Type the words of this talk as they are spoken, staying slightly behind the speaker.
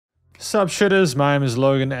Sup shitters, my name is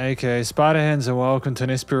Logan aka Spiderhands and welcome to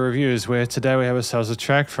an SP Reviews, where today we have ourselves a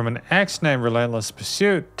track from an act named Relentless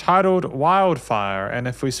Pursuit titled Wildfire. And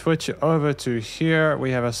if we switch over to here, we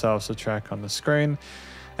have ourselves a track on the screen.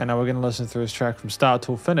 And now we're going to listen through this track from start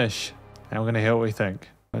till finish. And we're going to hear what we think.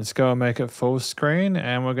 Let's go and make it full screen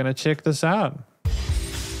and we're going to check this out.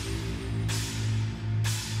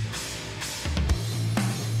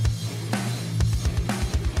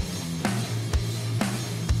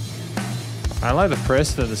 I like the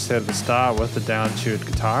precedent to set at the start with the down-tuned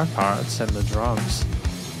guitar parts and the drums.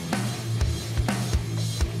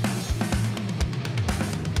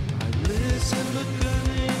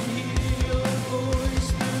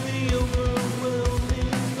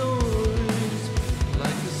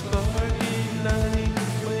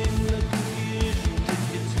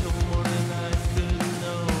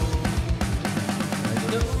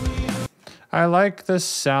 I like the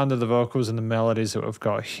sound of the vocals and the melodies that we've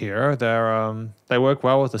got here. They work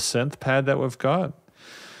well with the synth pad that we've got.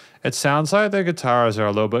 It sounds like the guitars are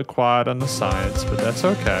a little bit quiet on the sides, but that's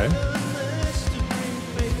okay.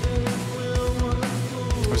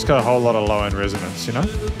 It's got a whole lot of low-end resonance, you know?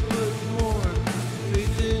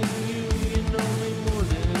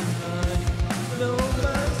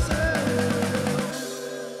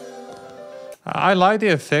 I like the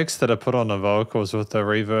effects that are put on the vocals with the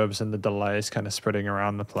reverbs and the delays kind of spreading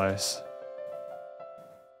around the place.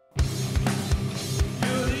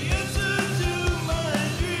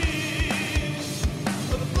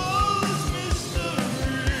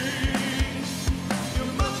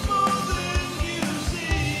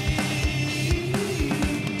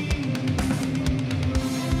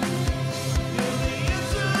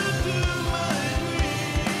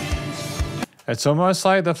 It's almost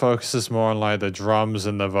like the focus is more on like the drums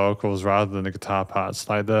and the vocals rather than the guitar parts.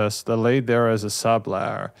 Like this, the lead there is a sub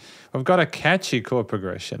layer. We've got a catchy chord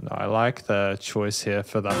progression. I like the choice here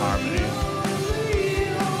for the harmony. I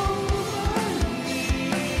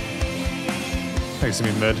think it's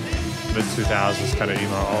gonna be mid 2000s kind of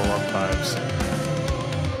emo alt rock vibes.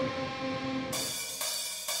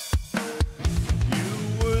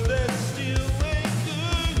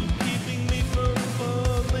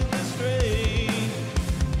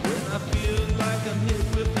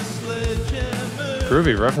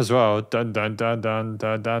 Groovy riff as well. Dun dun dun dun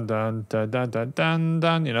dun dun dun dun dun dun dun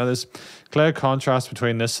dun. You know, there's clear contrast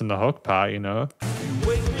between this and the hook part, you know.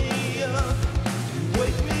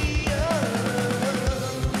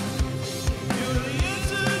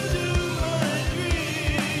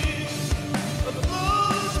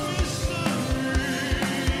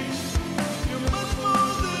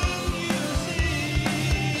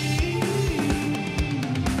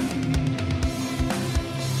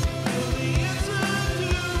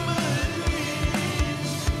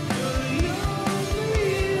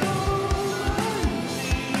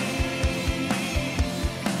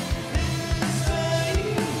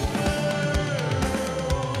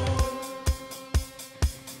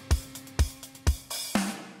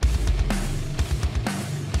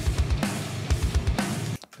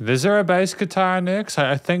 Is there a bass guitar next?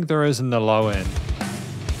 I think there is in the low end.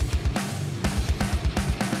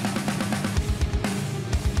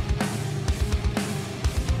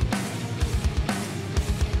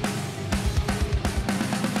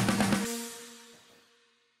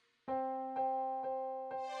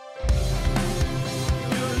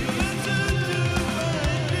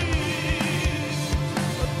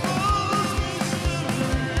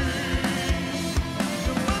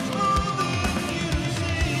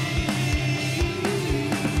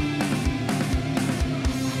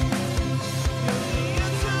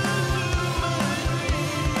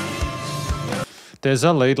 There's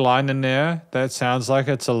a lead line in there that sounds like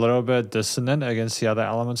it's a little bit dissonant against the other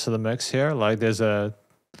elements of the mix here. Like there's a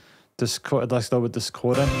discord, like a little bit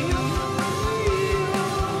discordant.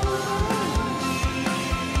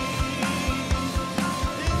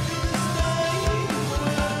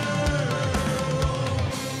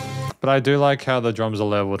 But I do like how the drums are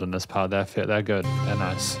leveled in this part. They're good. They're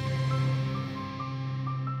nice.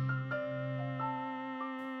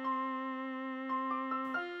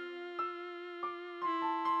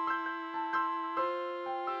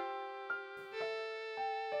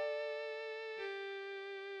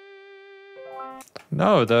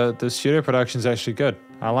 No, the studio production is actually good.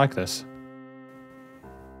 I like this.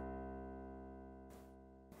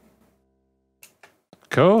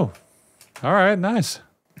 Cool. All right, nice.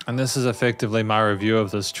 And this is effectively my review of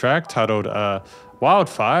this track titled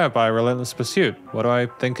Wildfire by Relentless Pursuit. What do I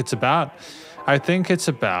think it's about? I think it's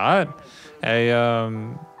about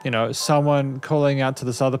a, someone calling out to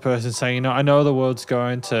this other person saying, I know the world's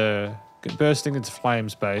going to bursting into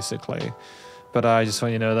flames, basically. But I just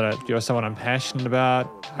want you to know that you're someone I'm passionate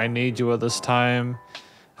about. I need you at this time.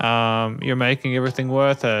 You're making everything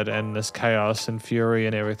worth it, and this chaos and fury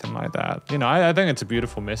and everything like that. You know, I think it's a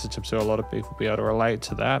beautiful message. I'm sure a lot of people will be able to relate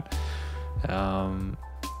to that.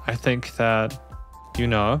 I think that, you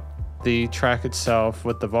know, the track itself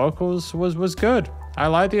with the vocals was good. I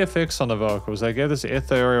like the effects on the vocals. They give this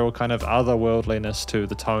ethereal kind of otherworldliness to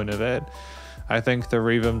the tone of it. I think the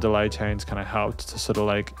reverb delay change kind of helped to sort of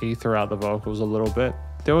like ether out the vocals a little bit.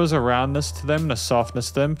 There was a roundness to them and a softness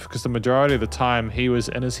to them, because the majority of the time he was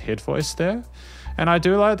in his head voice there. And I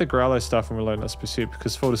do like the growler stuff from Relentless Pursuit,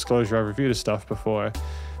 because full disclosure, I've reviewed his stuff before.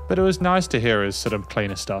 But it was nice to hear his sort of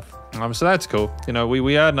cleaner stuff. So that's cool. You know,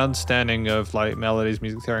 we had an understanding of like melodies,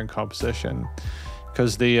 music theory, and composition,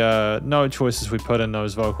 because the note choices we put in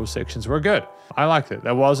those vocal sections were good. I liked it.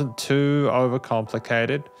 That wasn't too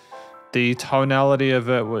overcomplicated. The tonality of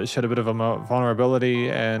it showed a bit of a vulnerability,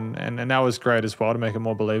 and that was great as well, to make it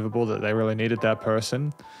more believable that they really needed that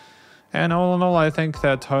person. And all in all, I think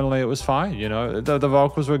that tonally it was fine. You know, the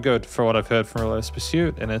vocals were good for what I've heard from Relentless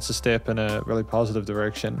Pursuit, and it's a step in a really positive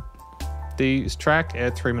direction. The track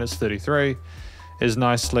at 3 minutes 33 is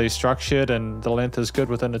nicely structured, and the length is good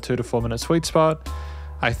within a 2 to 4 minute sweet spot.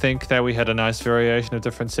 I think that we had a nice variation of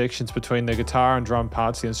different sections between the guitar and drum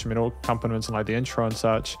parts, the instrumental accompaniments, and like the intro and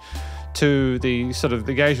such, to the sort of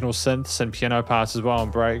the occasional synths and piano parts as well,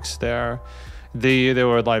 and breaks there. There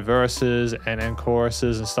were like verses and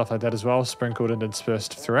choruses and stuff like that as well, sprinkled and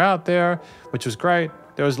dispersed throughout there, which was great.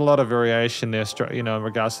 There was a lot of variation there, you know, in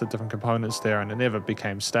regards to the different components there, and it never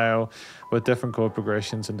became stale, with different chord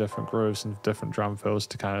progressions and different grooves and different drum fills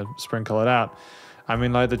to kind of sprinkle it out. I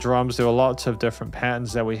mean, like the drums, there were lots of different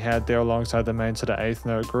patterns that we had there alongside the main sort of 8th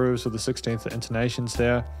note grooves with the 16th intonations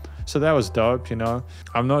there. So that was dope, you know.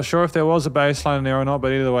 I'm not sure if there was a bass line in there or not,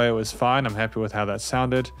 but either way it was fine. I'm happy with how that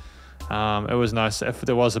sounded. It was nice. If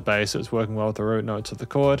there was a bass, it was working well with the root notes of the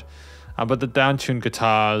chord. But the down-tuned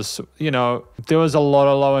guitars, you know, there was a lot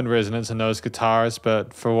of low-end resonance in those guitars,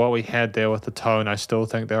 but for what we had there with the tone, I still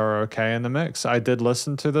think they were okay in the mix. I did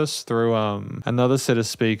listen to this through another set of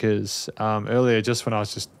speakers earlier, just when I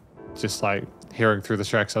was just like hearing through the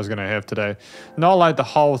tracks I was going to have today. Not like the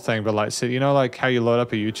whole thing, but like, you know, like how you load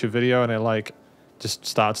up a YouTube video and it like just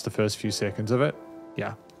starts the first few seconds of it?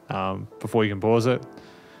 Yeah, before you can pause it.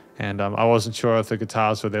 And I wasn't sure if the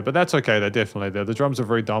guitars were there, but that's okay. They're definitely there. The drums are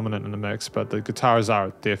very dominant in the mix, but the guitars are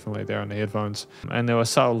definitely there in the headphones. And there were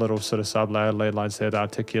subtle little sort of sub-layered lead lines there that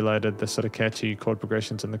articulated the sort of catchy chord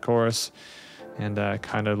progressions in the chorus, and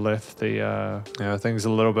kind of left the you know, things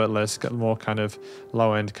a little bit less, more kind of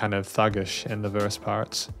low-end, kind of thuggish in the verse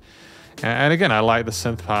parts. And again, I like the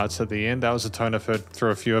synth parts at the end. That was a tone I've heard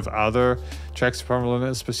through a few of other tracks from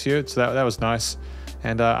Relentless Pursuit, so that was nice.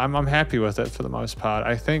 And I'm happy with it for the most part.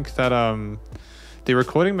 I think that the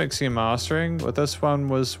recording, mixing, and mastering with this one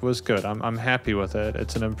was good. I'm happy with it.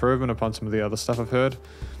 It's an improvement upon some of the other stuff I've heard.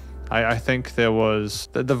 I think there was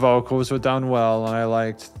the vocals were done well, and I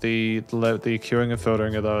liked the EQing and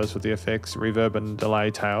filtering of those with the effects, reverb, and delay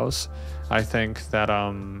tails. I think that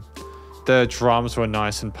the drums were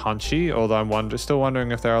nice and punchy, although I'm still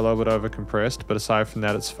wondering if they're a little bit over compressed. But aside from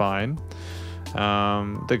that, it's fine.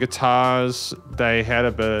 The guitars, they had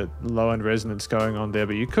a bit low-end resonance going on there,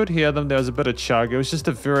 but you could hear them. There was a bit of chug. It was just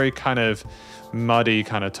a very kind of muddy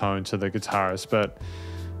kind of tone to the guitars, but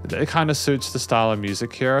it kind of suits the style of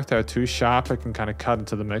music here. If they're too sharp, it can kind of cut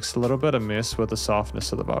into the mix a little bit and mess with the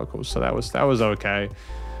softness of the vocals. So that was okay.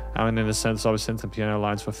 And in a sense, obviously, synth and piano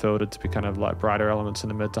lines were filtered to be kind of like brighter elements in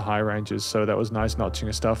the mid to high ranges. So that was nice notching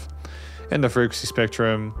of stuff in the frequency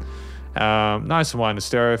spectrum. Nice and wide in the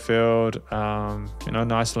stereo field, you know,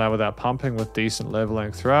 nice and loud without pumping, with decent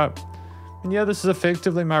leveling throughout. And yeah, this is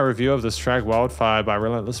effectively my review of this track, Wildfire by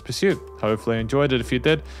Relentless Pursuit. Hopefully you enjoyed it. If you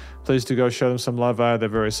did, please do go show them some love via their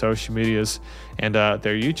various social medias and their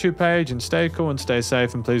YouTube page, and stay cool and stay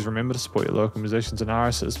safe. And please remember to support your local musicians and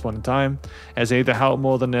artists at this point in time, as they either help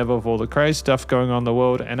more than ever with all the crazy stuff going on in the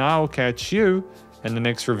world. And I'll catch you in the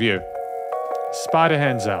next review.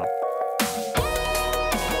 Spiderhands out.